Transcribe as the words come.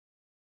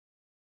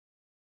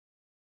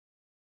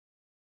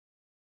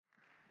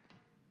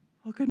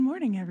Well, good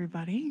morning,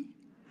 everybody.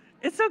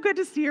 It's so good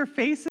to see your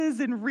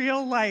faces in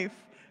real life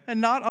and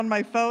not on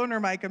my phone or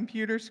my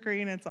computer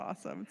screen. It's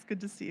awesome. It's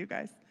good to see you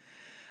guys.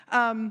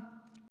 Um,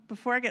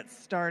 Before I get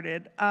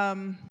started,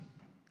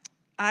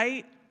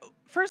 I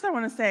first I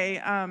want to say,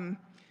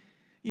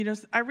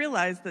 I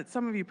realize that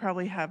some of you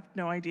probably have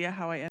no idea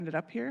how I ended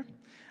up here.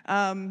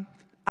 Um,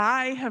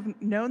 I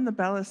have known the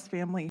Bellis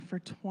family for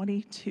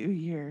 22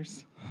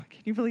 years.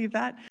 Can you believe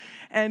that?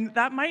 And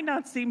that might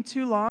not seem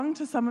too long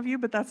to some of you,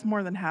 but that's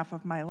more than half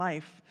of my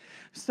life.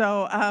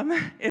 So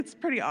it's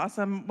pretty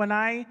awesome. When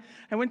I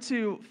went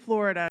to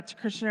Florida to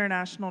Christian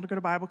International to go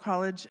to Bible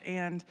college,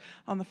 and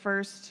on the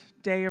first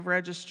day of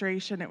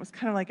registration, it was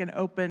kind of like an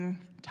open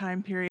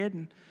time period,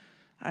 and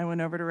I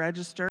went over to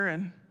register,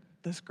 and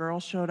this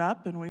girl showed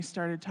up, and we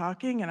started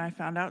talking, and I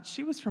found out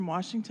she was from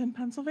Washington,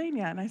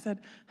 Pennsylvania. And I said,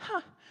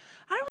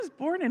 I was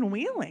born in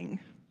Wheeling.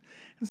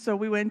 And so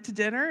we went to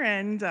dinner,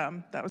 and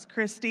that was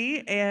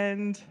Christy,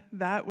 and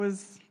that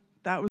was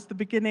the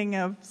beginning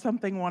of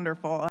something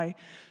wonderful. I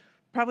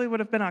probably would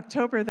have been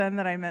October then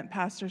that I met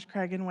Pastors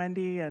Craig and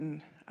Wendy,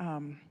 and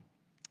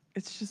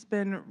it's just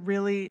been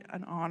really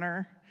an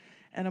honor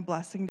and a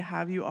blessing to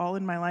have you all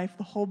in my life,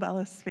 the whole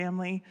Bellis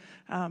family.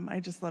 I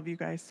just love you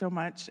guys so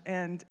much,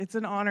 and it's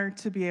an honor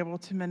to be able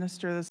to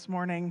minister this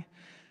morning.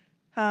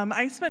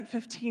 I spent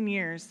 15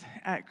 years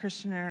at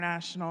Christian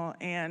International,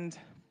 and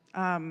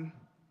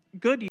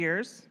good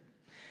years,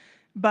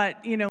 but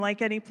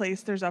like any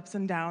place, there's ups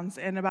and downs.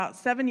 And about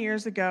 7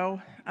 years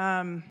ago,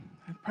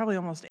 probably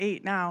almost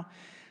 8 now,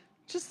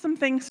 just some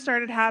things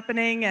started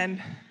happening,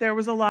 and there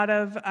was a lot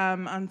of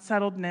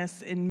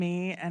unsettledness in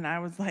me, and I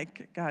was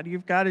like, God,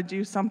 you've got to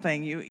do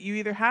something. You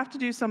either have to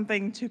do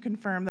something to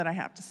confirm that I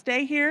have to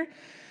stay here,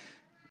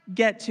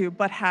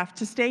 but have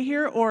to stay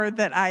here, or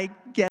that I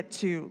get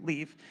to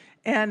leave.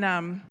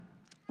 And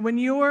when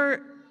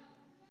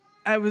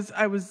I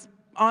was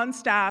on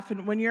staff,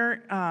 and when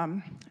you're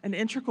an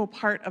integral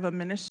part of a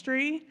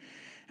ministry,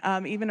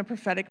 even a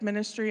prophetic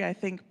ministry, I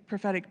think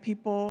prophetic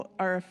people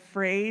are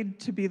afraid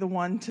to be the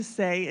one to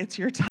say it's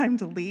your time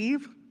to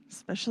leave,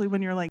 especially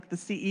when you're like the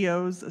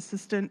CEO's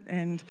assistant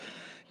and,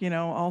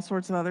 all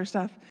sorts of other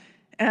stuff.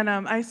 And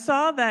I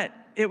saw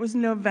that it was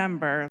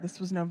November. This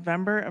was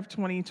November of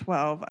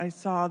 2012. I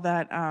saw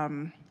that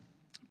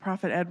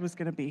Prophet Ed was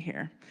going to be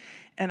here.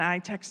 And I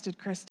texted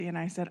Christy and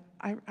I said,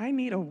 I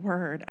need a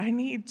word. I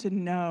need to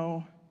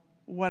know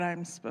what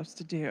I'm supposed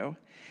to do.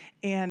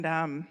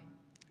 And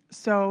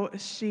so I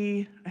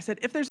said,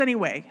 if there's any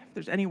way,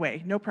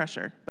 no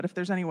pressure, but if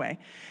there's any way.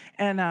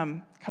 And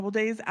a couple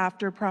days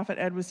after Prophet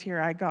Ed was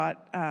here, I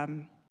got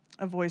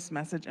a voice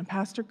message. And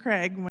Pastor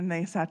Craig, when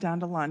they sat down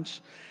to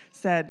lunch,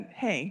 said,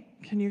 hey,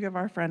 can you give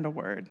our friend a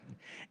word?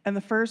 And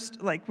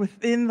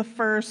within the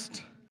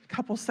first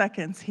couple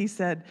seconds, he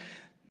said,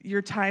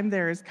 your time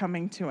there is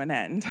coming to an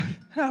end.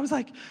 And I was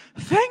like,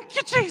 thank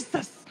you,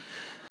 Jesus.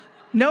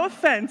 No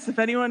offense if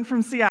anyone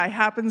from CI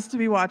happens to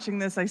be watching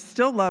this, I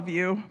still love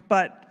you,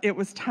 but it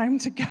was time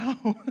to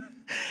go.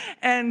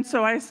 And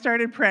so I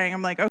started praying.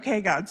 I'm like,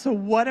 okay, God, so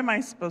what am I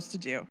supposed to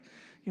do?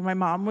 My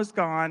mom was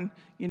gone.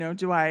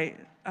 I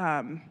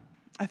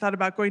thought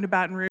about going to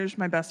Baton Rouge.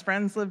 My best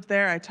friends lived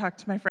there. I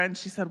talked to my friend.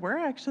 She said, we're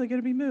actually going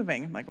to be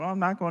moving. I'm like, well, I'm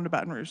not going to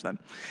Baton Rouge then.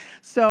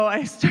 So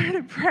I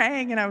started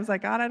praying, and I was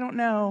like, God, I don't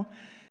know.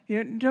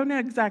 Don't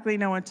exactly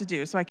know what to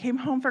do. So I came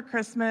home for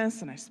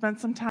Christmas, and I spent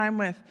some time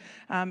with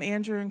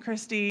Andrew and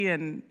Christy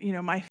and,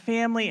 my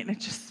family, and it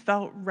just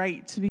felt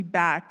right to be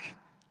back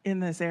in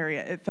this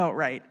area. It felt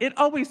right. It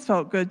always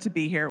felt good to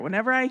be here.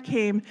 Whenever I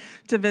came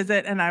to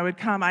visit and I would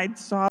come, I'd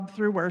sob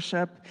through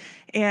worship,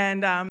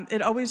 and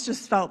it always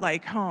just felt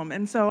like home.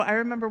 And so I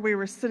remember we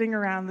were sitting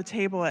around the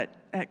table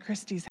at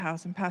Christy's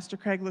house, and Pastor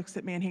Craig looks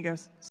at me and he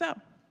goes, so,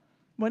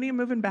 when are you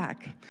moving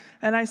back?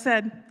 And I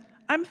said,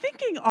 I'm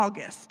thinking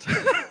August.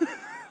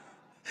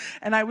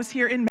 And I was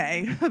here in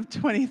May of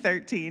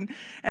 2013.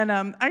 And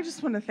I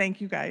just want to thank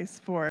you guys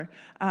for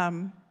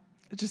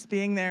just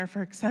being there,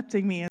 for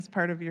accepting me as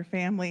part of your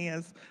family,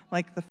 as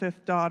like the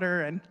fifth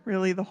daughter, and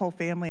really the whole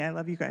family. I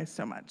love you guys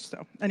so much.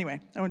 So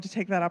anyway, I want to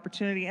take that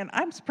opportunity. And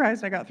I'm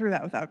surprised I got through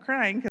that without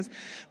crying, because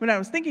when I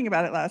was thinking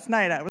about it last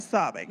night, I was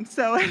sobbing.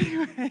 So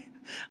anyway,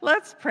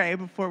 let's pray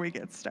before we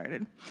get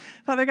started.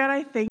 Father God,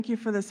 I thank you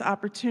for this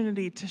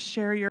opportunity to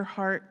share your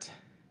heart,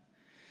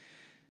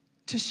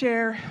 to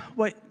share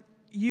what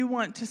you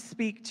want to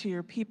speak to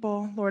your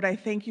people. Lord, I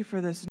thank you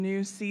for this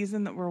new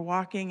season that we're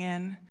walking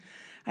in.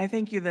 I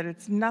thank you that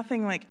it's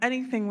nothing like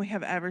anything we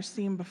have ever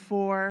seen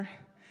before.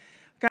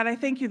 God, I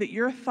thank you that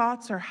your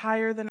thoughts are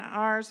higher than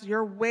ours,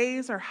 your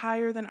ways are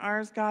higher than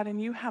ours, God,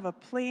 and you have a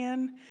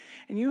plan,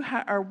 and you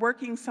are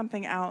working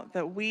something out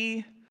that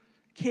we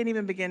can't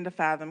even begin to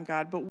fathom,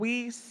 God, but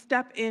we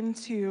step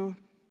into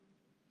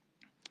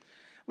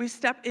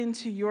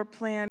your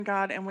plan,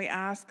 God, and we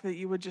ask that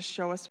you would just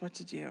show us what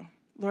to do.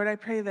 Lord, I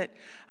pray that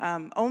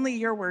only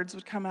your words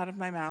would come out of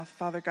my mouth,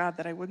 Father God,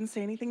 that I wouldn't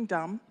say anything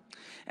dumb,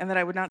 and that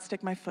I would not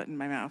stick my foot in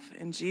my mouth.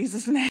 In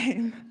Jesus'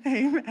 name,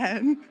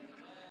 amen.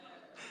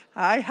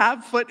 I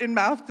have foot and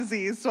mouth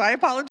disease, so I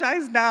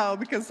apologize now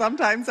because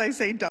sometimes I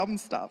say dumb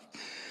stuff.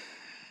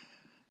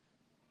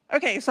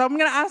 Okay, so I'm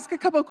going to ask a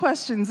couple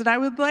questions, and I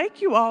would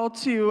like you all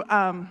to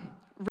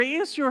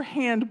raise your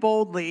hand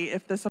boldly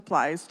if this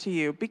applies to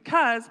you,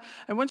 because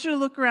I want you to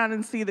look around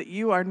and see that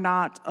you are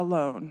not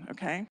alone,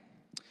 okay?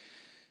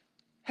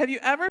 Have you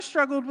ever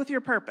struggled with your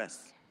purpose?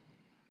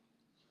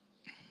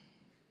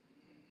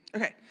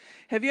 Okay.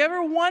 Have you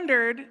ever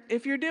wondered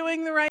if you're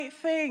doing the right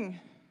thing?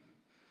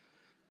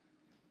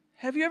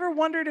 Have you ever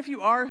wondered if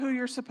you are who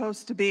you're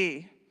supposed to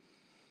be?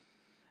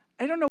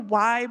 I don't know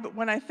why, but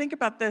when I think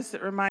about this,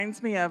 it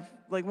reminds me of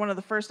like one of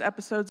the first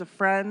episodes of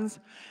Friends,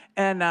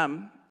 and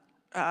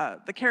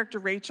the character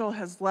Rachel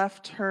has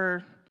left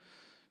her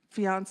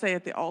fiance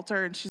at the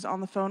altar, and she's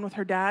on the phone with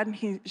her dad,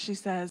 and she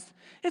says,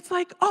 "It's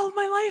like all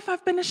my life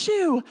I've been a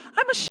shoe.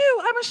 I'm a shoe.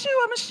 I'm a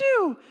shoe. I'm a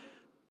shoe.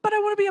 But I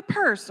want to be a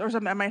purse," or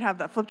something. I might have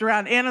that flipped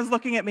around. Anna's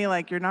looking at me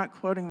like, "You're not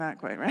quoting that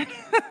quite right."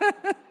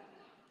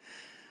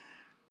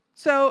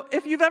 So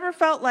if you've ever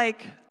felt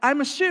like,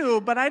 I'm a shoe,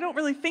 but I don't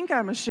really think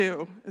I'm a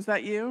shoe, is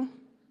that you?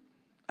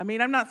 I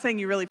mean, I'm not saying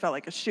you really felt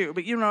like a shoe,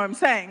 but you know what I'm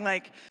saying.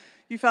 Like,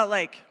 you felt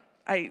like,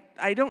 I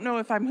don't know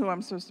if I'm who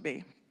I'm supposed to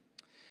be.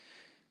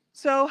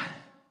 So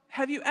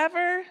have you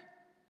ever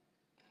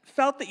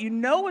felt that you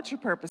know what your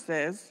purpose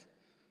is,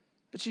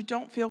 but you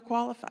don't feel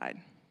qualified?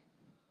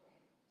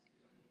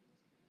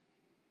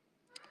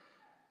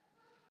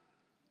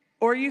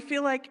 Or you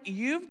feel like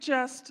you've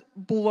just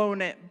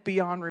blown it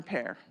beyond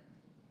repair?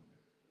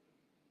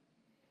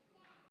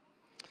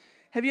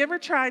 Have you ever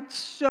tried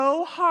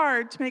so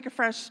hard to make a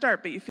fresh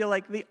start, but you feel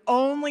like the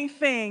only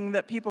thing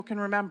that people can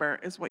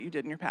remember is what you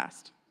did in your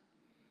past?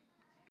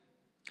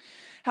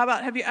 How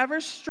about, have you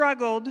ever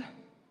struggled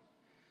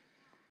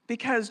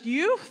because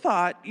you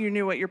thought you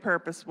knew what your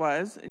purpose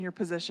was in your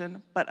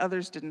position, but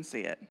others didn't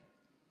see it?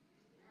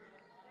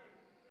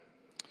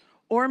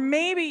 Or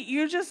maybe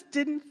you just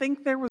didn't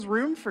think there was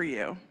room for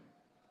you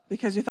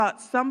because you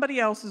thought somebody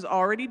else is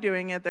already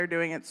doing it. They're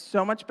doing it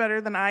so much better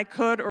than I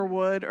could or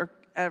would or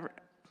ever.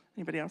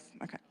 Anybody else?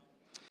 Okay.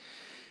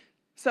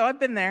 So I've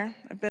been there.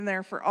 I've been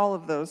there for all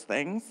of those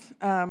things.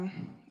 I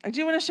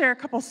do want to share a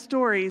couple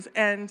stories,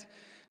 and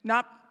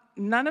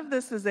none of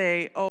this is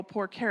oh,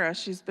 poor Kara,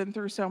 she's been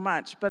through so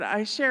much, but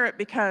I share it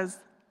because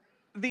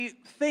the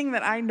thing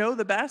that I know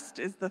the best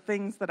is the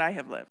things that I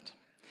have lived.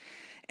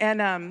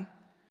 And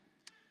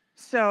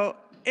so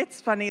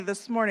it's funny,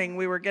 this morning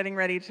we were getting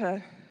ready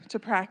to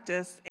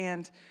practice,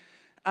 and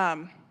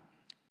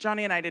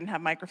Johnny and I didn't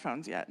have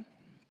microphones yet.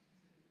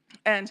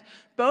 And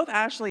both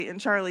Ashley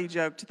and Charlie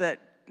joked that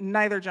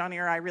neither Johnny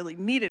or I really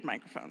needed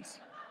microphones.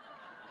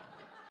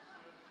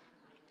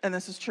 And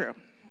this is true.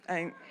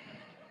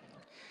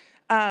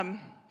 But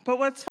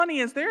what's funny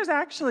is there's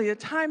actually a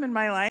time in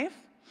my life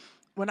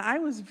when I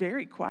was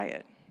very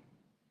quiet.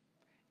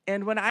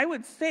 And when I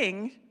would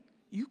sing,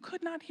 you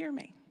could not hear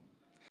me.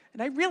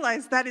 And I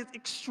realize that is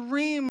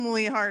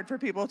extremely hard for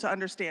people to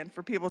understand,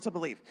 for people to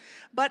believe.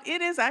 But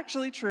it is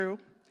actually true.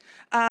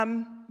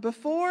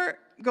 Before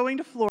going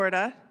to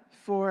Florida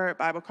for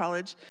Bible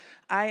college,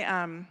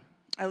 I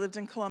lived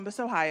in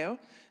Columbus, Ohio.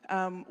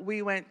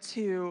 We went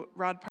to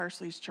Rod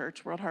Parsley's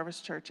church, World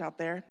Harvest Church out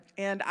there,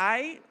 and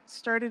I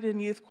started in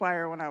youth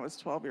choir when I was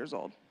 12 years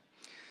old.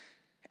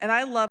 And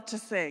I loved to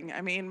sing.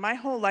 I mean, my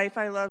whole life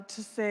I loved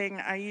to sing.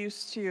 I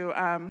used to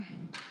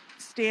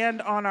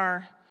stand on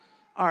our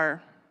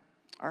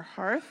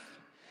hearth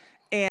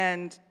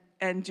and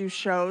do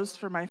shows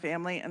for my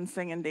family and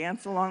sing and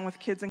dance along with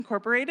Kids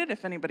Incorporated,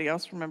 if anybody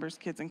else remembers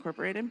Kids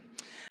Incorporated.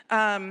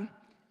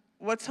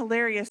 What's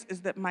hilarious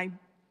is that my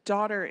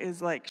daughter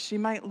is like, she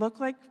might look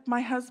like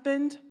my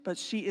husband, but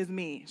she is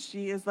me.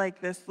 She is like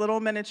this little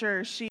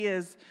miniature. She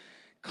is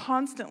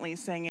constantly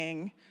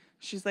singing.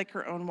 She's like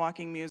her own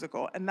walking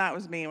musical, and that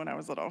was me when I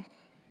was little.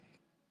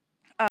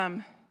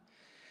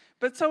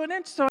 So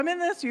I'm in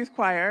this youth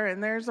choir,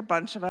 and there's a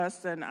bunch of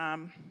us, and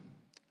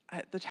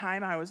at the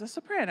time I was a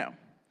soprano.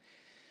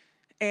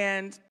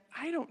 And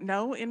I don't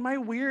know, in my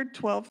weird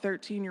 12,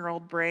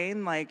 13-year-old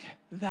brain, like,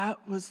 that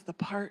was the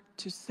part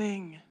to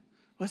sing,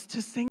 was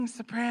to sing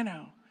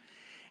soprano.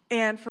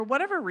 And for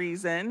whatever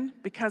reason,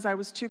 because I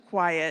was too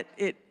quiet,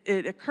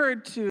 it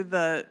occurred to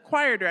the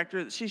choir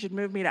director that she should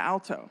move me to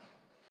alto.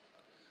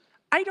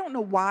 I don't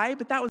know why,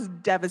 but that was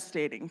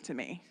devastating to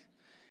me.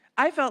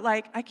 I felt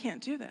like, I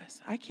can't do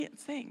this. I can't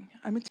sing.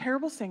 I'm a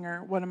terrible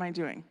singer. What am I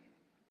doing?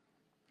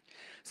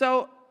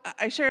 So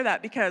I share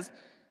that because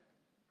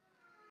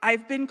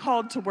I've been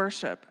called to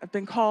worship. I've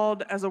been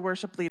called as a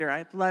worship leader.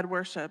 I've led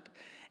worship.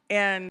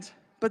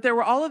 But there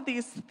were all of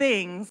these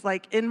things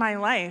like in my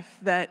life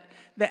that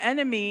the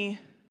enemy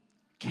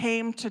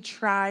came to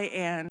try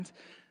and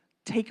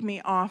take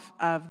me off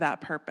of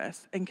that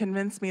purpose and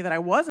convince me that I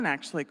wasn't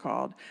actually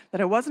called,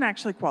 that I wasn't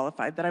actually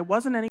qualified, that I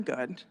wasn't any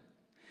good.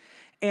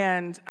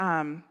 And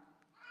I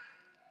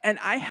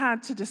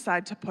had to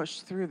decide to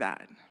push through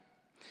that.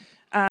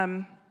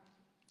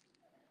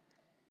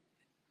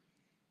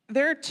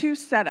 There are two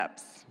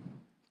setups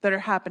that are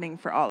happening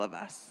for all of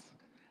us.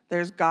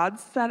 There's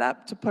God's set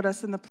up to put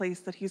us in the place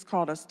that he's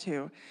called us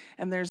to,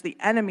 and there's the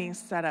enemy's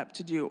set up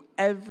to do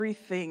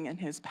everything in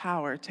his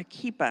power to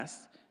keep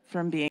us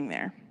from being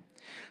there.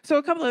 So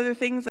a couple other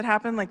things that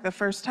happened, like the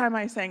first time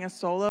I sang a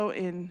solo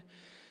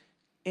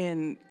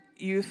in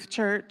youth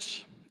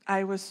church,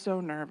 I was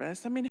so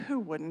nervous. I mean, who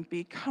wouldn't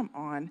be? Come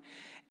on.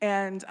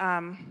 And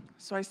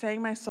so I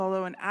sang my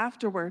solo, and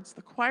afterwards,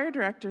 the choir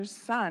director's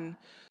son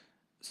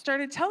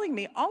started telling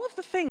me all of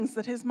the things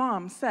that his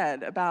mom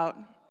said about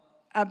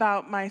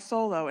my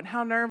solo and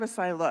how nervous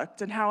I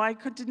looked and how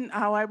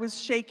I was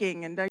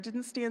shaking and I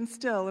didn't stand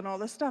still and all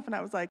this stuff. And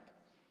I was like,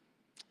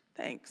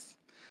 thanks.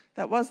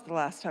 That was the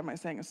last time I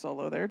sang a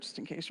solo there, just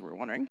in case you were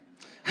wondering.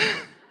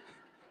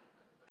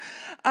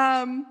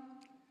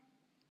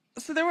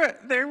 So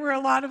there were a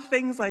lot of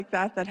things like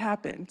that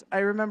happened. I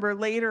remember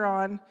later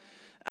on,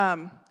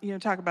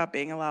 talk about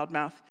being a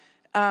loudmouth.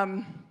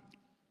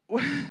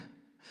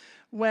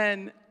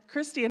 When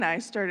Christy and I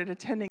started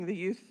attending the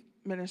youth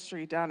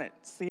ministry down at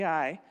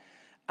CI,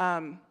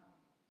 I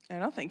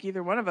don't think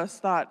either one of us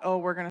thought, oh,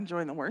 we're going to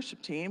join the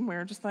worship team. We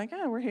were just like,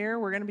 we're here,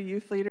 we're going to be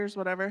youth leaders,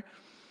 whatever.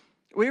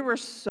 We were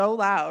so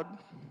loud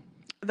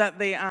that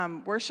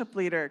the worship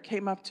leader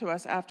came up to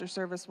us after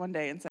service one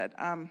day and said,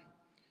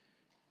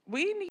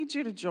 we need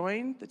you to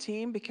join the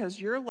team because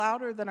you're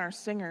louder than our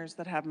singers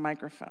that have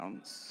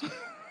microphones.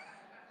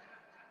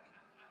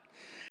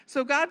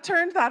 So God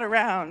turned that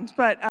around,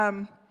 but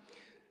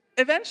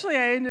eventually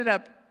I ended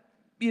up,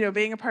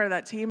 being a part of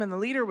that team, and the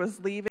leader was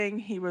leaving.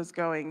 He was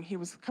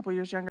a couple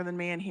years younger than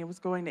me, and he was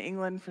going to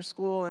England for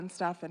school and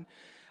stuff, and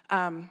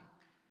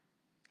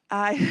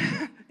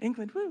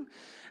England, woo.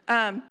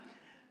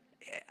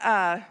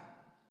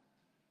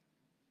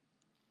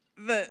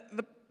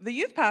 The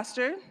youth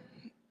pastor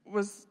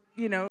was,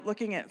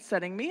 looking at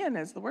setting me in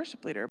as the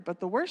worship leader,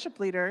 but the worship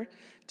leader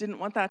didn't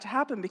want that to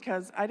happen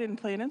because I didn't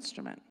play an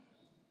instrument.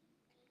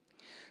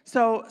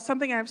 So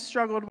something I've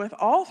struggled with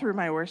all through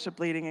my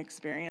worship leading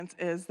experience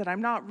is that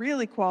I'm not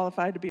really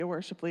qualified to be a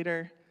worship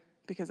leader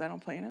because I don't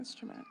play an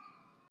instrument.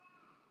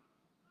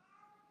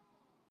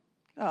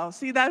 Oh,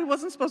 see, that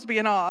wasn't supposed to be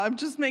an awe. I'm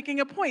just making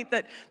a point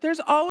that there's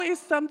always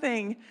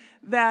something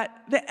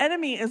that the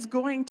enemy is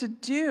going to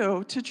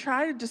do to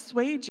try to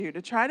dissuade you,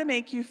 to try to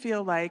make you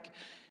feel like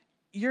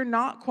you're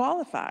not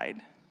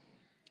qualified.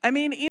 I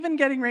mean, even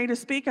getting ready to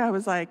speak, I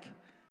was like,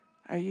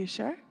 are you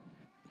sure?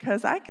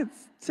 Because I could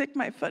stick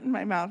my foot in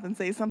my mouth and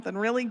say something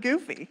really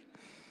goofy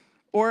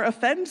or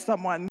offend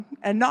someone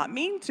and not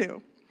mean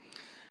to.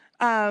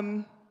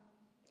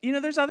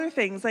 There's other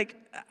things. Like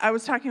I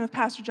was talking with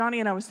Pastor Johnny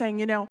and I was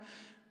saying,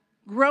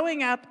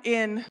 growing up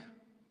in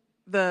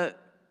the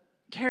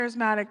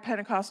charismatic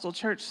Pentecostal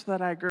church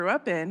that I grew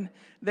up in,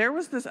 there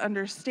was this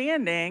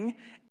understanding,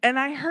 and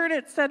I heard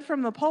it said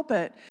from the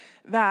pulpit,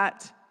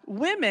 that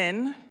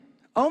women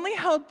only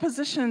held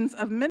positions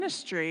of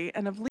ministry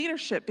and of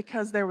leadership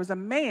because there was a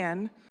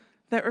man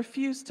that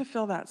refused to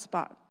fill that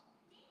spot.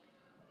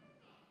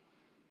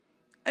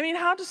 I mean,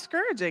 how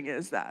discouraging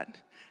is that?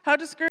 How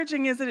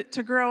discouraging is it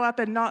to grow up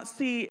and not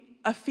see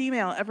a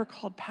female ever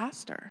called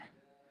pastor?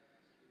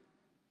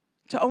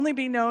 To only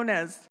be known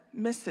as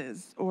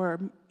Mrs. or,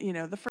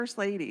 the First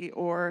Lady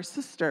or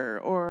sister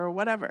or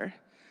whatever,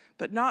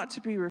 but not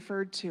to be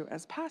referred to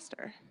as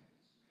pastor.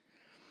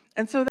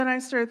 And so then I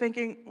started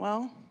thinking,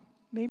 well,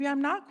 maybe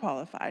I'm not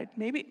qualified.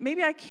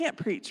 Maybe I can't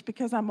preach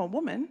because I'm a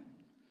woman.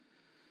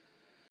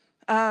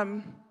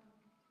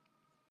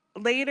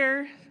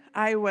 Later,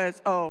 I want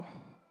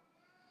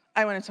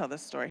to tell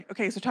this story.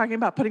 Okay, so talking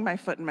about putting my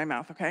foot in my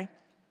mouth, okay?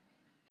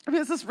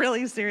 This is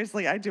really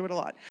seriously, I do it a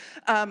lot.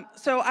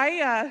 So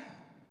I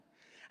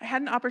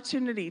had an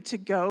opportunity to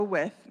go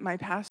with my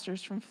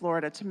pastors from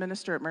Florida to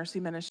minister at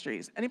Mercy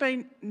Ministries.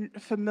 Anybody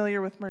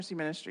familiar with Mercy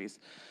Ministries?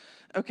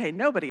 Okay,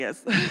 nobody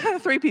is.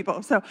 3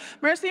 people. So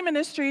Mercy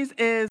Ministries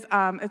is,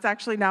 it's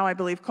actually now, I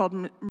believe,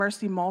 called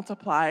Mercy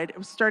Multiplied. It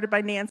was started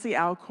by Nancy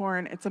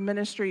Alcorn. It's a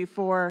ministry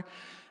for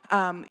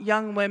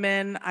young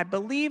women. I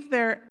believe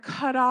their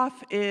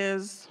cutoff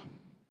is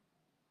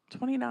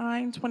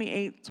 29,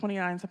 28,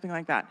 29, something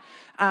like that.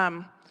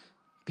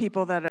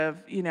 People that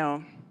have,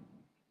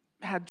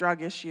 had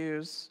drug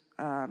issues,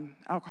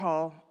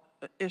 alcohol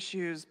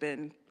issues,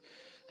 been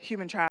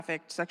human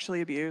trafficked,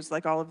 sexually abused,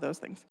 like all of those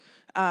things.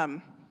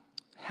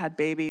 Had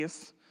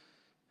babies,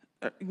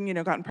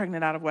 gotten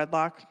pregnant out of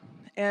wedlock.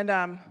 And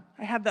I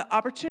had the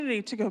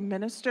opportunity to go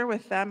minister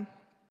with them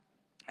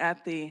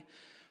at the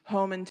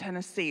home in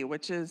Tennessee,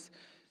 which is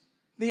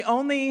the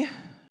only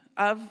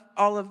of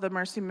all of the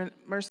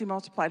Mercy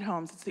Multiplied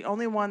homes. It's the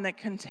only one that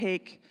can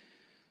take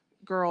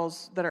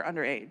girls that are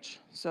underage.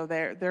 So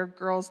their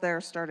girls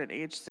there start at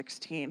age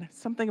 16.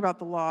 Something about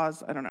the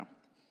laws, I don't know.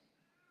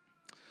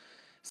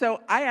 So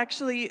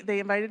they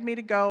invited me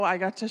to go. I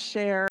got to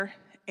share,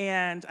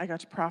 and I got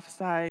to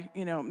prophesy,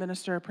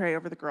 minister, pray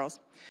over the girls.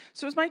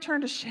 So it was my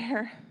turn to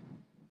share.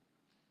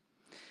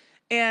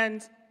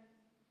 And,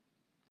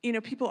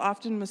 people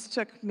often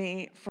mistook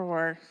me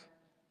for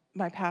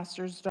my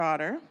pastor's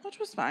daughter, which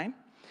was fine,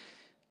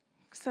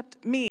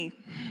 except me.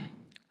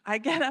 I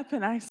get up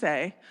and I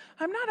say,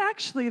 I'm not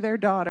actually their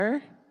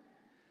daughter.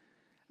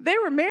 They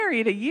were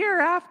married a year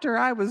after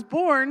I was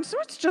born, so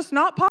it's just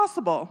not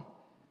possible.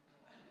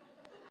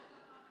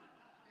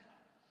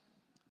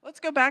 Let's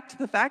go back to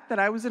the fact that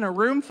I was in a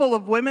room full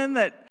of women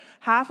that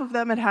half of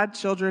them had had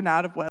children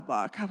out of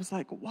wedlock. I was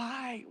like,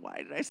 why?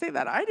 Why did I say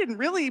that? I didn't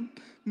really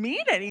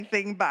mean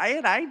anything by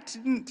it. I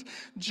didn't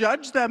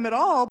judge them at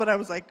all, but I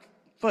was like,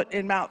 foot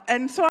in mouth.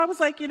 And so I was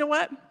like, you know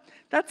what?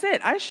 That's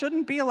it. I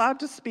shouldn't be allowed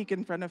to speak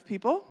in front of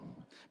people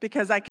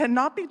because I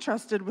cannot be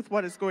trusted with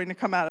what is going to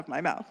come out of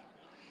my mouth.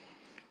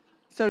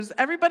 So does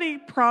everybody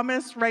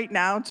promise right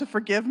now to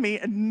forgive me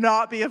and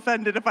not be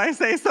offended if I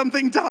say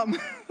something dumb?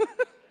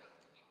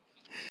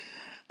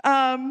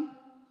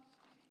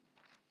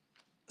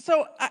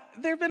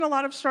 There have been a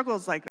lot of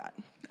struggles like that.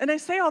 And I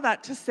say all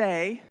that to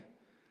say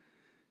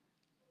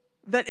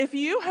that if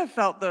you have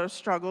felt those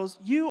struggles,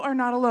 you are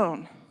not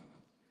alone.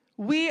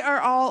 We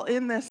are all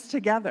in this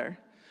together.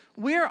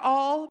 We're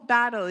all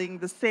battling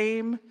the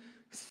same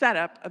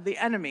setup of the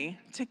enemy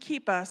to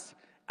keep us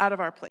out of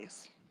our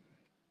place.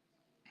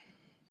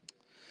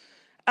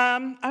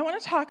 I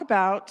want to talk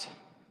about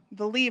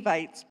the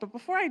Levites, but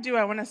before I do,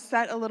 I want to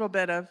set a little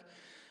bit of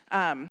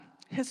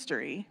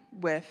history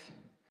with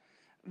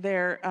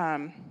their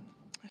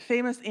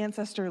famous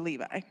ancestor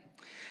Levi.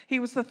 He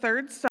was the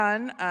third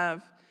son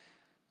of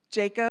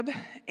Jacob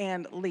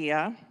and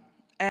Leah,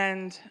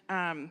 and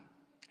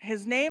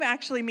his name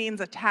actually means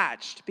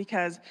attached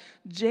because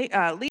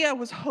Leah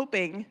was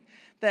hoping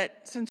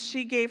that since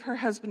she gave her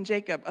husband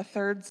Jacob a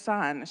third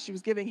son, she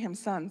was giving him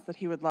sons that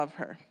he would love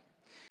her.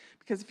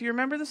 Because if you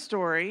remember the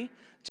story,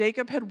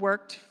 Jacob had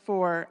worked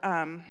for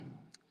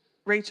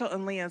Rachel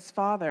and Leah's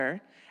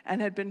father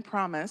and had been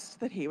promised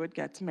that he would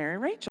get to marry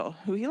Rachel,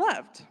 who he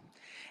loved.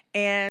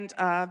 And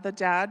the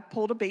dad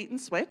pulled a bait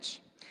and switch,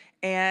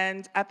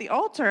 and at the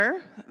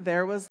altar,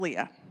 there was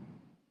Leah.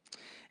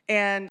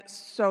 And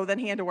so then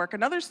he had to work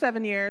another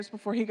 7 years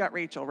before he got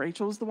Rachel.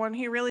 Rachel was the one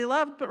he really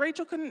loved, but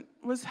Rachel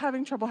was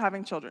having trouble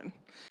having children.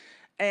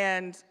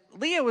 And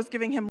Leah was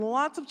giving him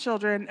lots of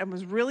children and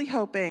was really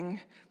hoping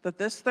that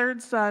this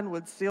third son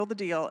would seal the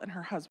deal and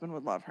her husband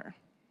would love her.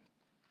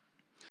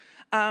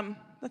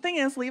 The thing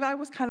is, Levi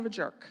was kind of a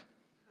jerk.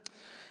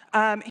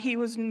 He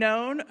was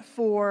known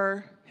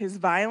for his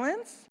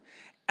violence,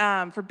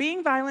 for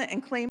being violent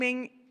and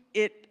claiming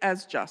it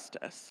as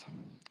justice.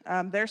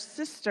 Their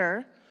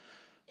sister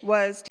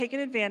was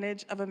taking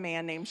advantage of a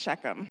man named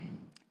Shechem.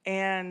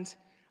 And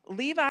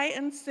Levi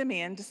and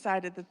Simeon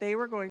decided that they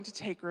were going to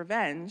take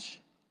revenge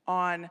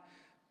on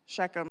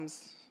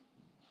Shechem's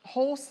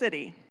whole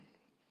city.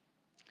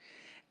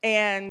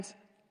 And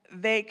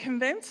they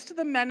convinced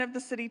the men of the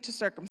city to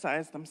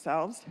circumcise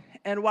themselves.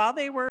 And while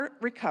they were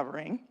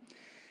recovering,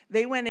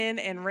 they went in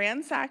and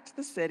ransacked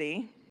the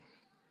city.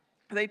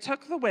 They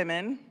took the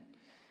women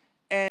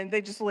and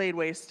they just laid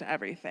waste to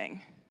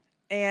everything.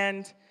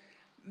 And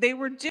they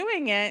were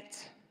doing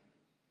it,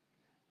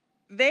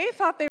 they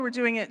thought they were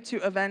doing it to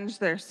avenge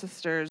their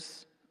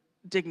sister's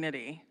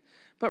dignity.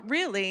 But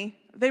really,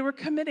 they were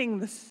committing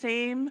the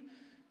same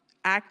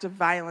act of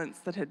violence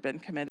that had been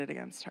committed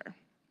against her.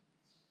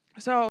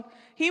 So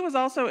he was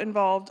also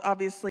involved,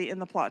 obviously, in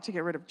the plot to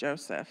get rid of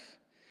Joseph.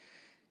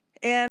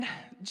 And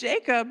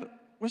Jacob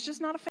was just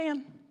not a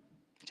fan.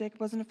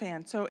 Jacob wasn't a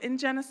fan. So in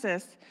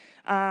Genesis,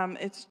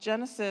 it's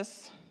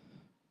Genesis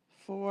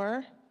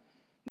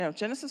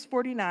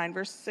 49,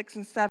 verse 6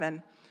 and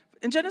 7.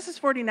 In Genesis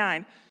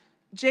 49,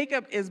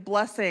 Jacob is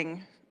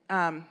blessing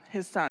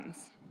his sons,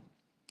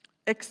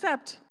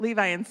 except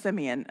Levi and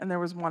Simeon, and there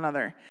was one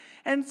other.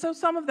 And so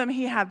some of them,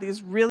 he had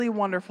these really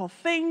wonderful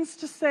things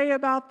to say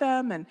about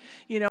them, and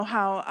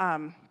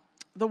how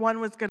the one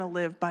was going to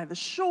live by the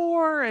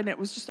shore, and it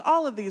was just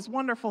all of these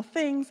wonderful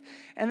things.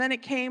 And then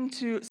it came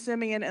to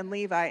Simeon and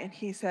Levi, and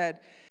he said,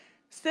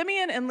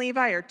 Simeon and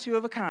Levi are two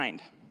of a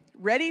kind,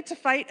 ready to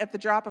fight at the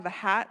drop of a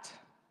hat.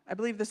 I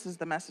believe this is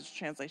the Message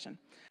translation.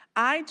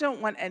 I don't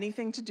want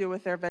anything to do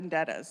with their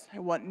vendettas. I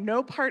want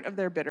no part of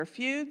their bitter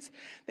feuds.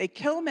 They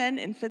kill men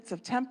in fits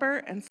of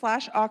temper and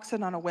slash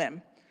oxen on a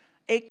whim.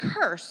 A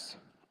curse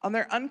on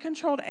their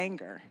uncontrolled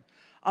anger,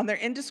 on their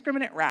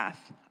indiscriminate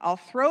wrath. I'll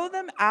throw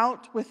them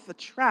out with the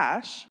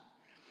trash.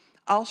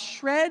 I'll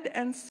shred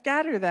and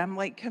scatter them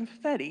like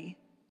confetti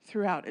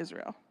throughout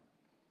Israel.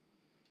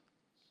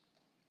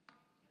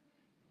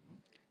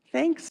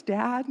 Thanks,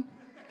 Dad.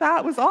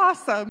 That was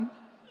awesome.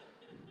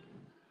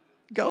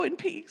 Go in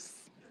peace.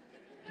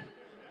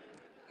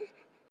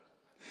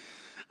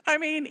 I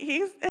mean,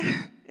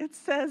 it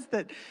says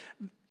that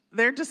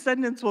their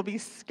descendants will be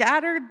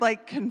scattered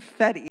like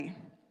confetti.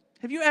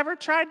 Have you ever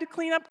tried to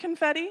clean up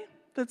confetti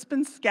that's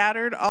been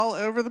scattered all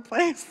over the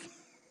place?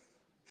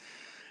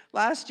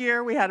 Last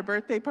year, we had a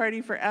birthday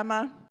party for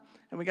Emma,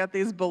 and we got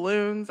these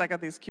balloons. I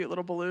got these cute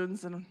little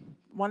balloons, and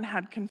one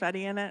had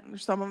confetti in it, and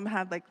some of them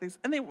had like these,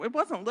 and it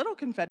wasn't little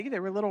confetti, they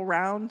were little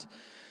round.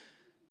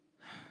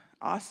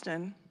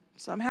 Austin,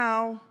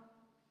 somehow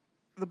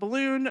the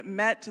balloon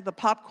met the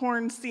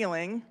popcorn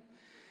ceiling,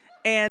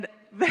 and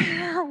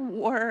there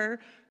were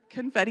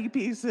confetti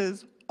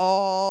pieces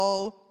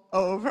all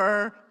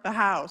over the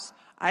house.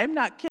 I am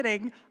not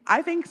kidding.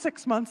 I think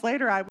 6 months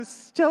later, I was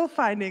still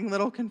finding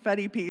little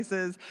confetti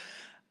pieces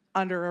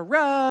under a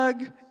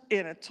rug,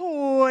 in a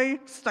toy,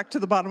 stuck to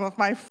the bottom of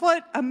my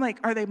foot. I'm like,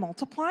 are they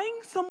multiplying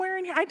somewhere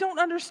in here? I don't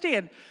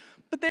understand.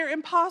 But they're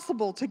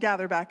impossible to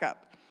gather back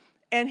up.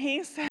 And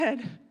he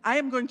said, I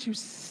am going to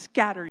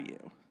scatter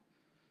you.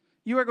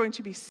 You are going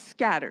to be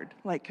scattered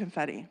like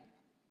confetti.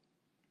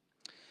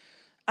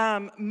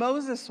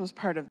 Moses was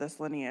part of this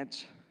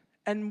lineage.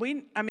 And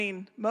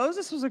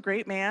Moses was a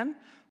great man,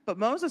 but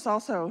Moses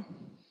also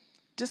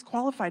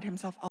disqualified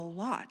himself a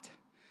lot.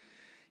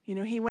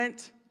 He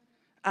went,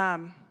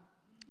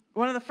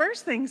 one of the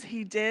first things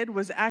he did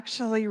was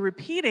actually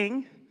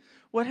repeating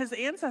what his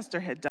ancestor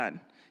had done.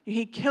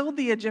 He killed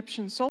the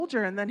Egyptian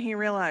soldier, and then he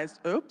realized,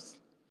 oops,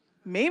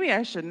 maybe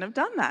I shouldn't have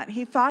done that.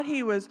 He thought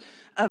he was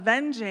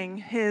avenging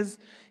his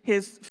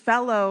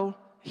fellow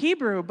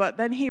Hebrew, but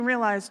then he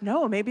realized,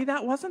 no, maybe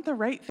that wasn't the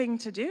right thing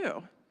to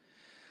do.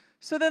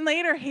 So then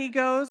later he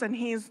goes and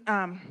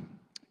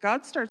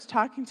God starts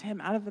talking to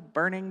him out of the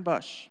burning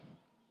bush.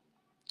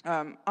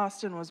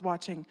 Austin was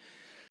watching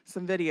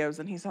some videos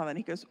and he saw that and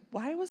he goes,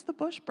 why was the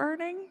bush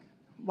burning?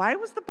 Why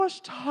was the bush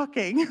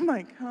talking? I'm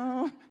like,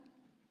 oh,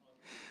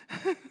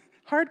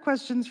 hard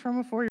questions from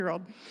a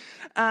 4-year-old.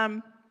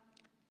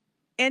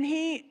 And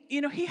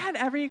he had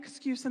every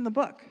excuse in the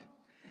book.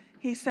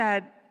 He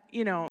said,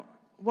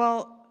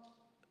 well,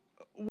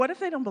 what if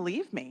they don't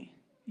believe me?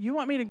 You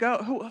want me to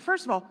go?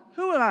 First of all,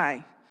 who am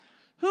I?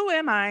 Who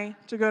am I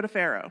to go to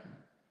Pharaoh?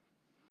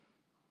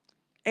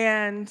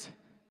 And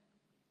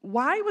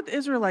why would the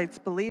Israelites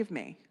believe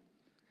me?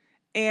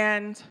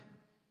 And,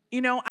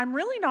 I'm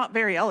really not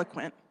very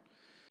eloquent.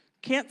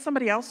 Can't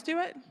somebody else do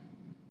it?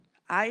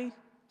 I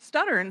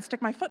stutter and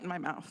stick my foot in my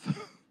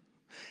mouth.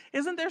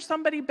 Isn't there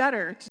somebody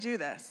better to do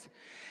this?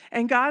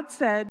 And God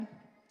said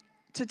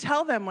to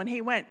tell them when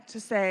he went to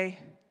say,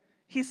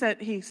 he said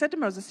to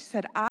Moses, he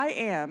said, I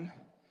am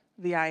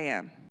the I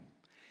am.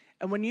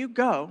 And when you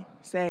go,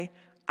 say,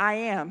 I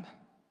am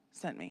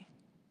sent me.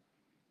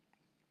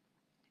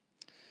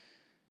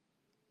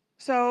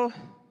 So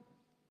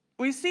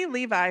we see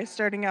Levi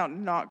starting out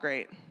not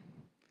great,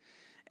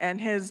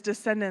 and his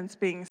descendants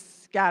being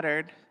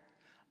scattered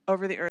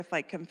over the earth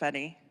like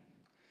confetti.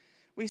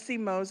 We see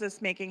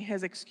Moses making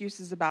his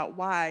excuses about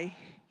why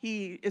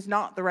he is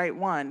not the right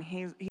one.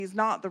 He's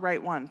not the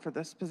right one for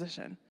this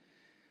position.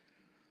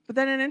 But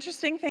then an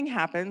interesting thing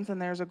happens,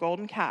 and there's a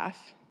golden calf.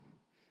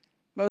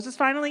 Moses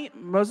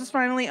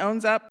finally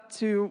owns up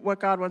to what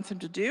God wants him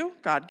to do.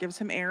 God gives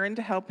him Aaron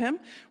to help him,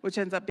 which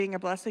ends up being a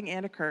blessing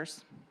and a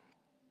curse.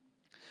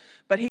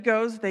 But he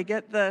goes, they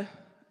get the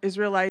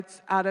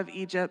Israelites out of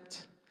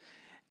Egypt,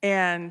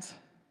 and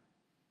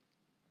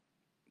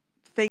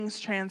things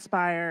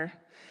transpire,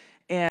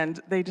 and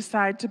they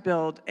decide to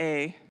build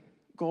a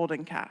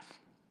golden calf.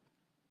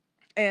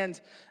 And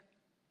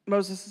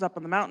Moses is up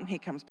on the mountain. He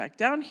comes back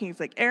down. He's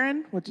like,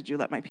 Aaron, what did you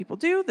let my people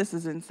do? This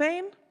is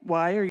insane.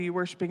 Why are you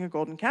worshiping a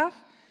golden calf?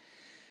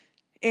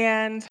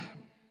 And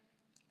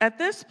at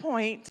this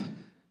point,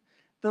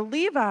 the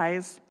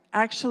Levites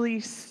actually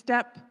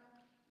step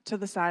to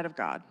the side of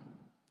God.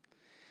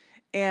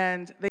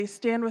 And they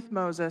stand with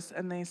Moses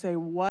and they say,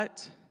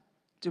 what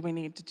do we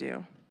need to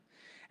do?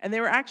 And they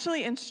were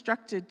actually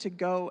instructed to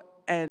go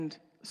and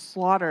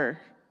slaughter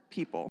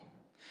people.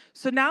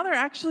 So now they're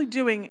actually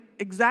doing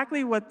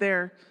exactly what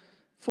their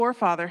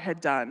forefather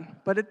had done.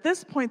 But at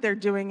this point, they're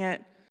doing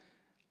it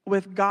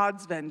with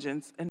God's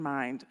vengeance in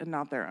mind and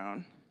not their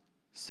own.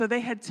 So they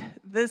had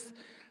this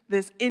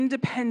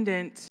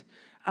independent,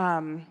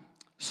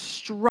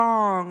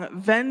 strong,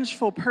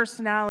 vengeful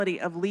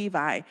personality of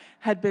Levi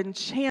had been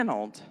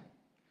channeled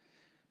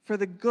for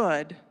the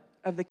good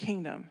of the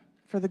kingdom,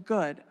 for the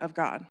good of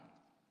God.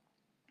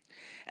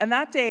 And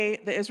that day,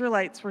 the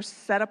Israelites were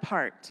set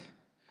apart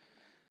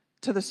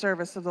to the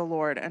service of the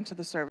Lord and to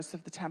the service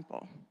of the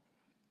temple.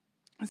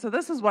 And so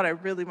this is what I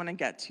really want to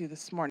get to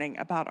this morning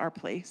about our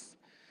place.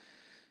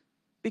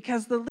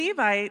 Because the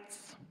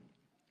Levites,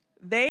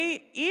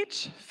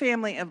 each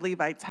family of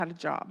Levites had a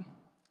job.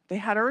 They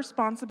had a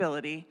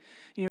responsibility.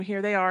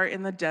 Here they are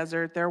in the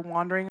desert. They're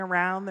wandering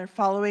around. They're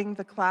following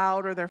the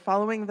cloud or they're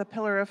following the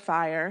pillar of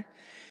fire.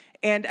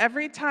 And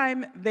every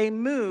time they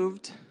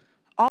moved,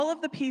 all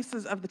of the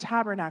pieces of the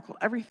tabernacle,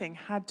 everything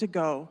had to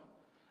go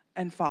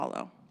and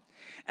follow.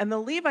 And the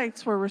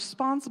Levites were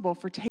responsible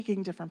for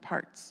taking different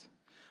parts.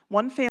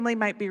 One family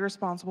might be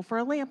responsible for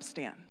a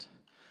lampstand.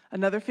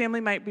 Another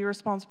family might be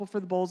responsible for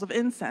the bowls of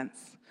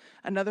incense.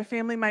 Another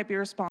family might be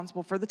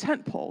responsible for the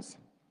tent poles.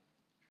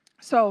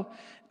 So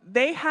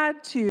they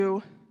had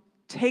to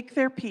take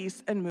their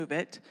piece and move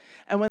it,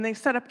 and when they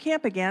set up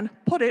camp again,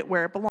 put it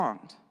where it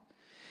belonged.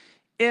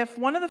 If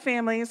one of the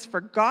families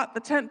forgot the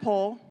tent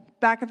pole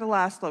back at the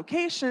last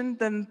location,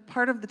 then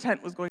part of the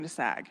tent was going to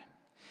sag.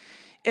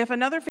 If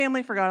another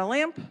family forgot a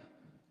lamp,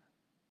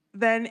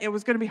 then it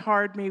was going to be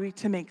hard maybe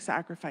to make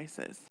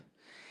sacrifices.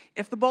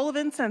 If the bowl of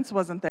incense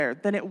wasn't there,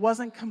 then it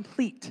wasn't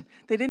complete.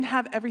 They didn't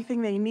have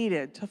everything they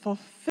needed to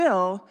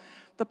fulfill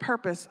the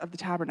purpose of the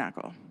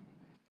tabernacle.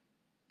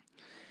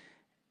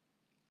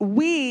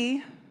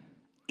 We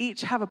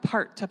each have a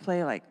part to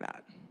play like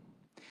that.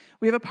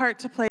 We have a part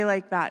to play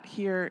like that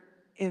here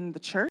in the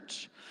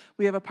church.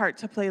 We have a part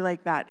to play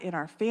like that in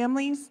our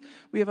families.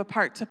 We have a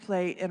part to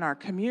play in our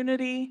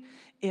community,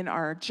 in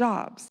our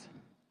jobs.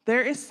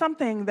 There is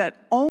something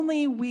that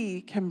only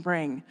we can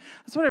bring.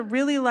 That's what I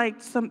really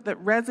liked,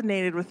 that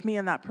resonated with me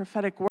in that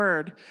prophetic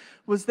word,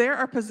 was there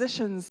are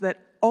positions that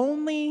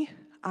only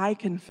I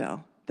can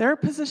fill. There are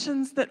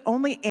positions that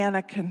only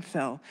Anna can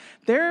fill.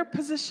 There are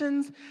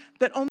positions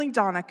that only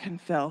Donna can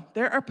fill.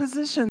 There are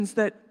positions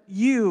that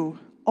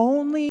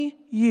only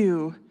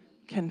you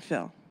can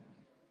fill.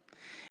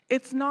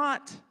 It's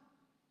not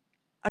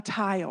a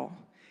tile.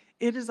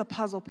 It is a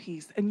puzzle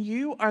piece, and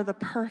you are the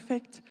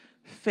perfect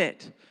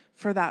fit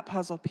for that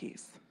puzzle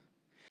piece.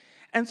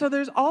 And so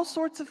there's all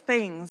sorts of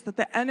things that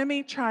the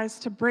enemy tries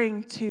to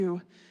bring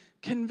to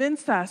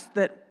convince us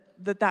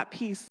that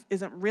piece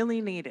isn't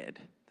really needed,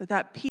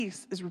 that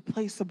piece is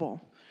replaceable.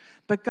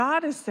 But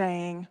God is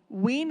saying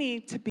we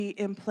need to be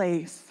in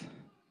place.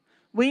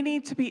 We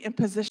need to be in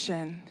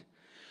position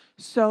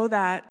so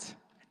that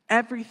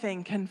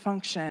everything can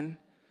function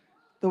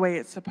the way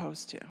it's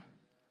supposed to.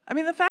 I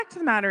mean, the fact of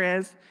the matter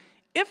is,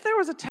 if there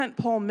was a tent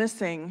pole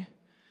missing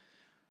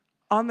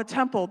on the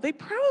temple, they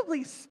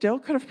probably still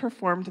could have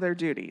performed their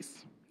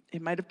duties.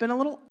 It might have been a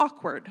little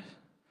awkward,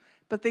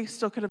 but they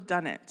still could have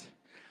done it.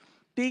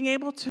 Being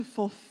able to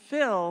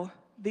fulfill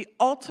the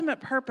ultimate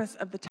purpose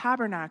of the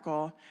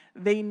tabernacle,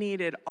 they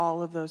needed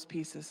all of those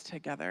pieces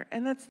together.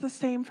 And it's the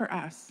same for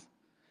us.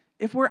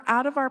 If we're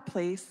out of our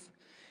place,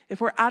 if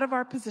we're out of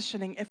our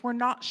positioning, if we're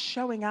not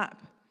showing up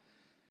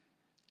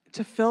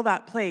to fill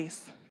that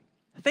place,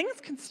 things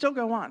can still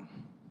go on.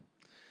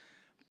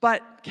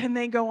 But can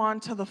they go on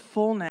to the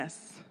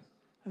fullness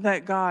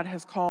that God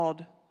has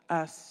called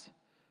us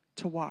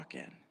to walk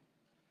in?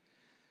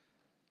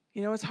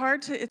 You know, it's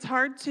hard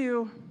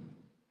to,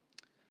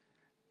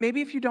 maybe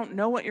if you don't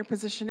know what your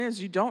position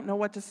is, you don't know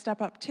what to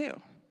step up to.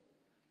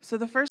 So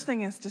the first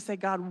thing is to say,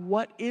 God,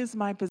 what is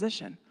my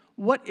position?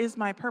 What is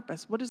my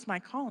purpose? What is my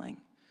calling?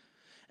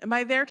 Am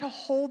I there to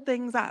hold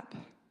things up?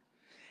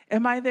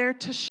 Am I there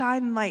to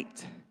shine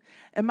light?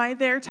 Am I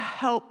there to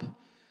help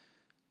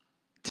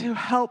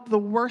the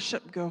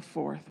worship go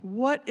forth?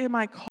 What am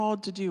I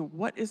called to do?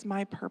 What is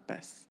my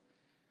purpose?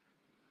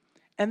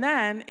 And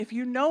then, if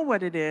you know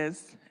what it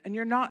is and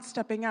you're not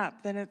stepping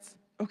up, then it's,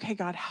 okay,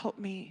 God, help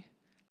me.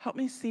 Help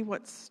me see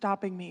what's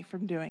stopping me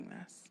from doing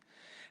this.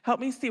 Help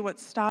me see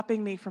what's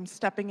stopping me from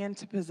stepping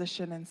into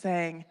position and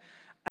saying,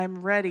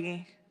 I'm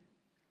ready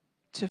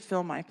to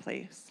fill my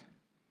place.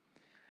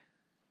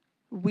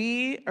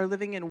 We are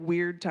living in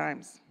weird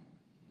times.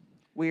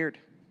 Weird.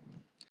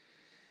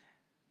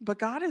 But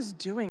God is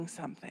doing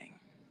something.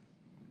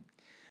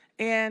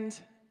 And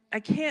I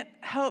can't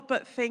help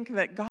but think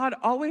that God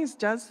always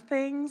does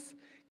things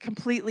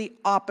completely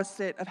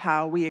opposite of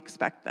how we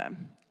expect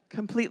them.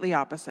 Completely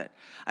opposite.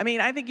 I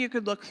mean, I think you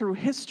could look through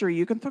history,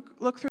 you can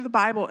look through the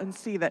Bible and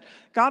see that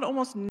God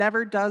almost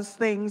never does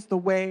things the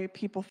way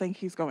people think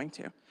he's going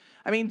to.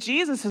 I mean,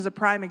 Jesus is a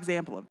prime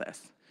example of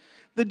this.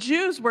 The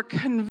Jews were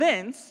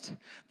convinced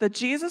that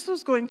Jesus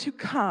was going to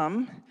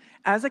come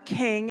as a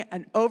king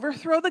and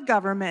overthrow the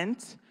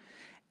government,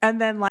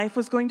 and then life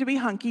was going to be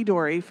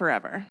hunky-dory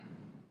forever.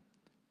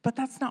 But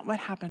that's not what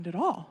happened at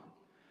all.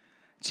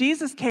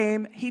 Jesus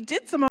came, he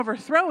did some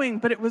overthrowing,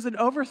 but it was an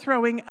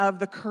overthrowing of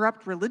the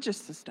corrupt religious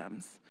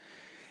systems.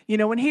 You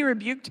know, when he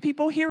rebuked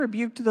people, he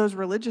rebuked those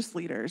religious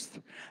leaders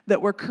that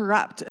were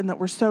corrupt and that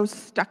were so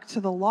stuck to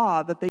the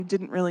law that they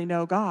didn't really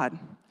know God.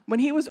 When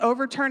he was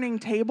overturning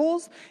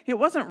tables, it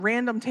wasn't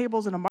random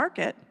tables in a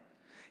market.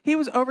 He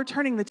was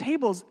overturning the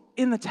tables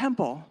in the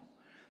temple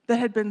that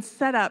had been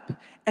set up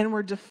and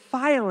were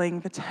defiling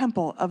the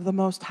temple of the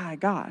Most High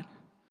God.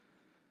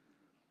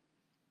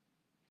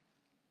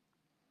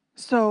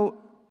 So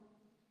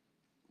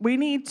we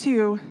need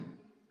to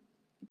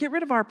get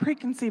rid of our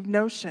preconceived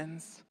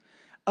notions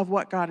of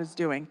what God is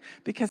doing,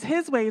 because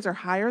his ways are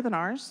higher than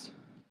ours.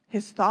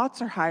 His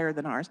thoughts are higher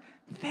than ours.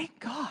 Thank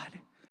God.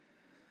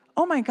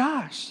 Oh my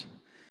gosh.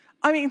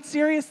 I mean,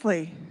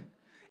 seriously,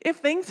 if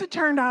things had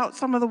turned out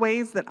some of the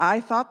ways that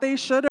I thought they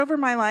should over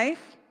my life,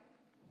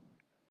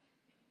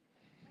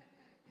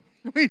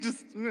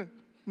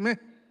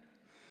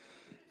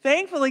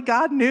 thankfully,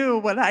 God knew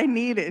what I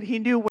needed. He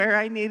knew where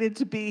I needed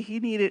to be.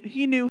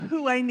 He knew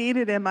who I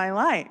needed in my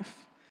life.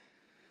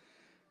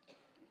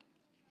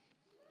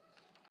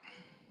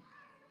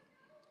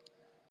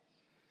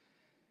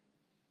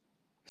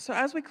 So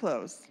as we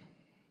close,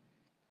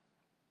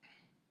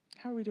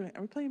 how are we doing?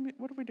 Are we playing?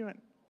 What are we doing?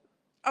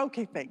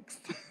 Okay, thanks.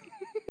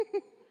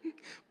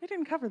 We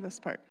didn't cover this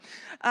part.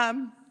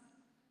 I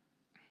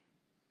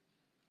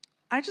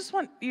just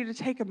want you to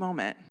take a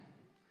moment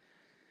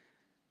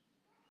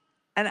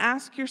and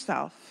ask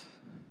yourself,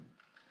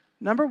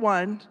 number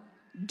one,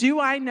 do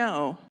I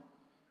know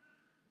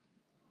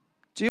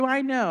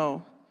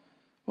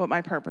what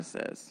my purpose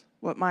is,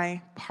 what my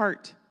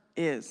part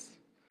is?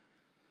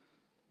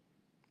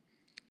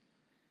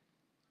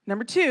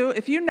 Number two,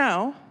 if you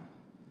know,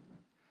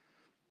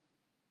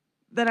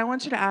 then I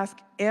want you to ask,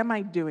 am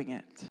I doing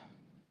it?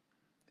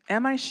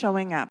 Am I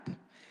showing up?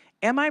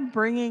 Am I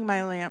bringing my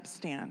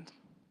lampstand?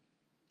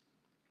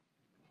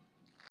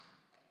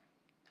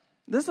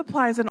 This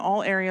applies in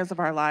all areas of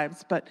our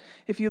lives, but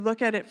if you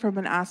look at it from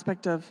an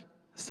aspect of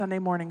Sunday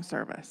morning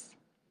service,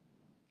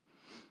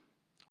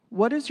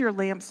 what is your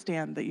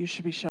lampstand that you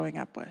should be showing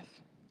up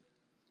with?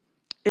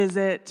 Is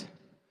it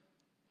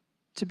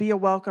to be a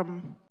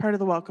welcome, part of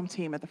the welcome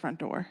team at the front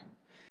door?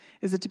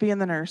 Is it to be in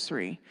the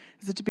nursery?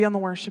 Is it to be on the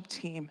worship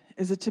team?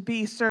 Is it to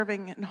be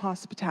serving in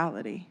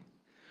hospitality?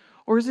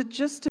 Or is it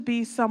just to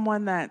be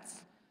someone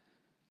that's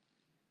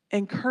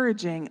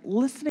encouraging,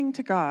 listening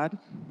to God,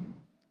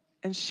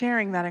 and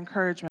sharing that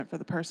encouragement for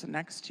the person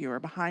next to you or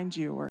behind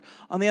you or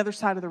on the other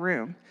side of the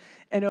room,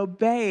 and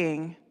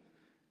obeying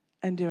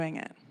and doing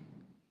it?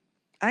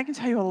 I can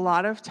tell you a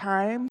lot of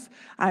times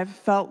I've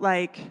felt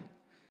like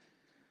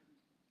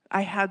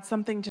I had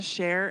something to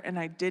share and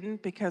I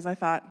didn't because I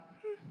thought,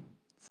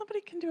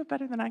 somebody can do it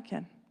better than I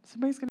can.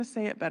 Somebody's going to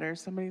say it better.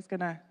 Somebody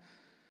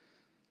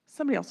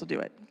else will do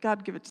it.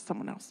 God, give it to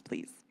someone else,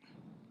 please.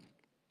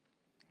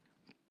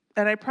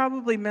 And I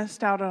probably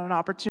missed out on an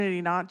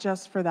opportunity not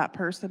just for that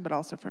person, but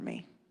also for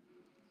me.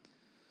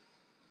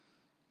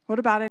 What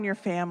about in your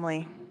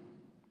family?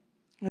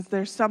 Is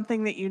there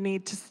something that you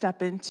need to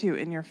step into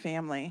in your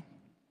family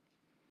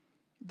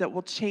that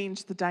will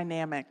change the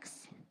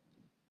dynamics?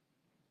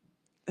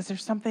 Is there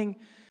something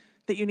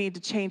that you need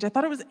to change? I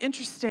thought it was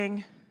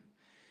interesting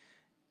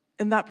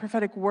in that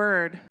prophetic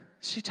word,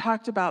 she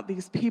talked about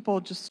these people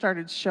just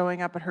started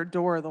showing up at her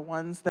door, the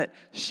ones that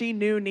she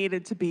knew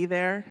needed to be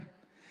there,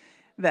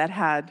 that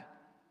had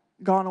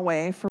gone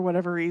away for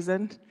whatever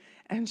reason.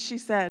 And she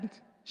said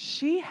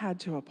she had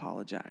to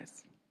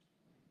apologize.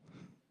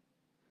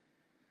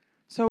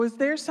 So is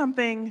there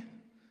something,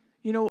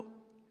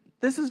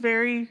 this is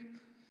very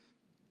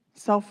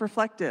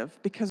self-reflective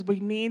because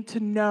we need to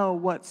know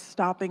what's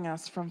stopping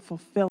us from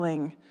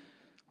fulfilling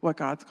what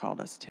God's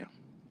called us to.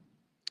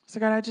 So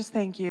God, I just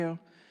thank you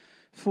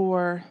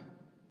for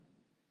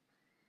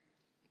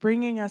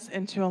bringing us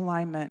into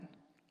alignment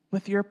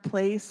with your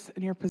place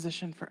and your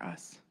position for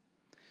us.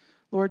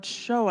 Lord,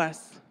 show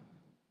us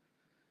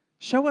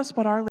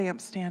what our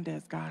lampstand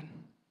is, God,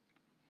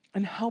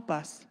 and help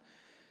us.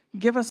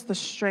 Give us the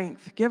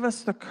strength, give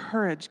us the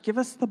courage, give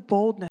us the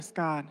boldness,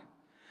 God,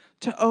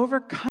 to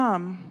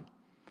overcome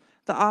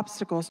the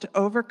obstacles, to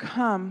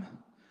overcome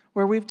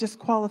where we've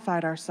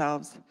disqualified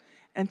ourselves,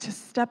 and to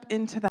step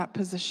into that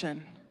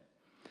position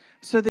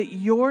so that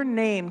your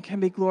name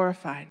can be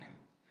glorified.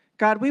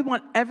 God, we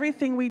want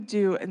everything we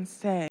do and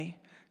say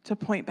to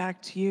point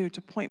back to you, to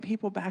point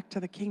people back to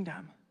the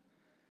kingdom.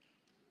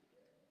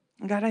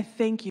 And God, I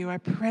thank you. I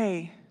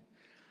pray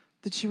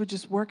that you would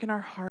just work in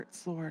our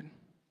hearts, Lord.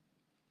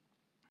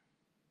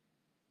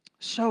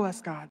 Show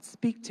us, God.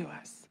 Speak to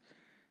us.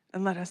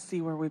 And let us see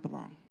where we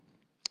belong.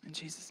 In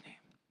Jesus' name.